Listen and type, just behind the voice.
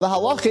The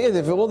halacha is,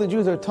 if all the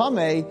Jews are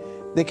tamei,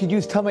 they could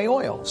use tamei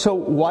oil. So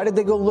why did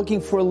they go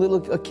looking for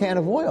a can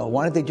of oil?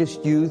 Why didn't they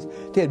just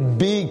they had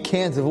big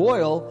cans of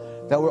oil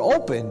that were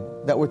open,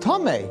 that were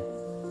tamei.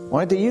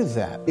 Why didn't they use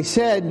that? They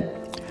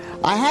said,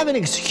 I have an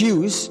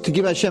excuse to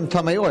give Hashem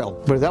tamei oil,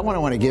 but is that what I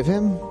want to give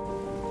him?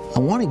 I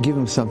want to give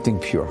him something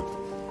pure.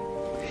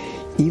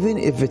 Even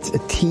if it's a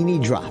teeny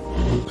drop.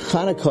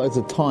 Hanukkah is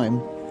a time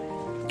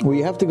where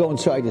you have to go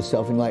inside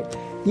yourself and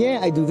yeah,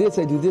 I do this,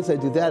 I do this, I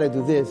do that, I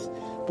do this.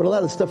 But a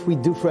lot of stuff we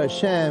do for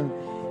Hashem,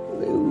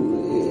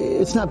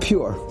 it's not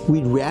pure.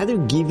 We'd rather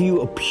give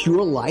you a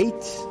pure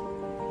light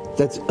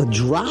that's a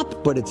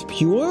drop, but it's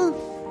pure,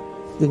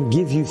 than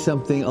give you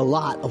a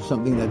lot of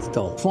something that's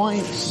dull.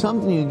 Find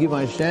something you give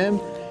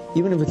Hashem,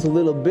 even if it's a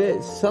little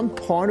bit, some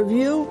part of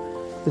you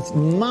that's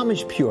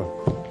mamish pure.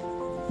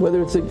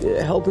 Whether it's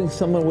helping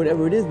someone,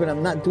 whatever it is, but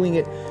I'm not doing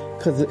it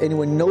because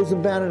anyone knows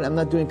about it. I'm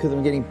not doing it because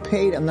I'm getting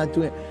paid. I'm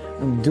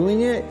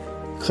doing it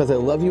because I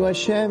love you,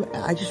 Hashem.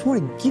 I just want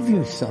to give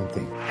you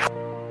something.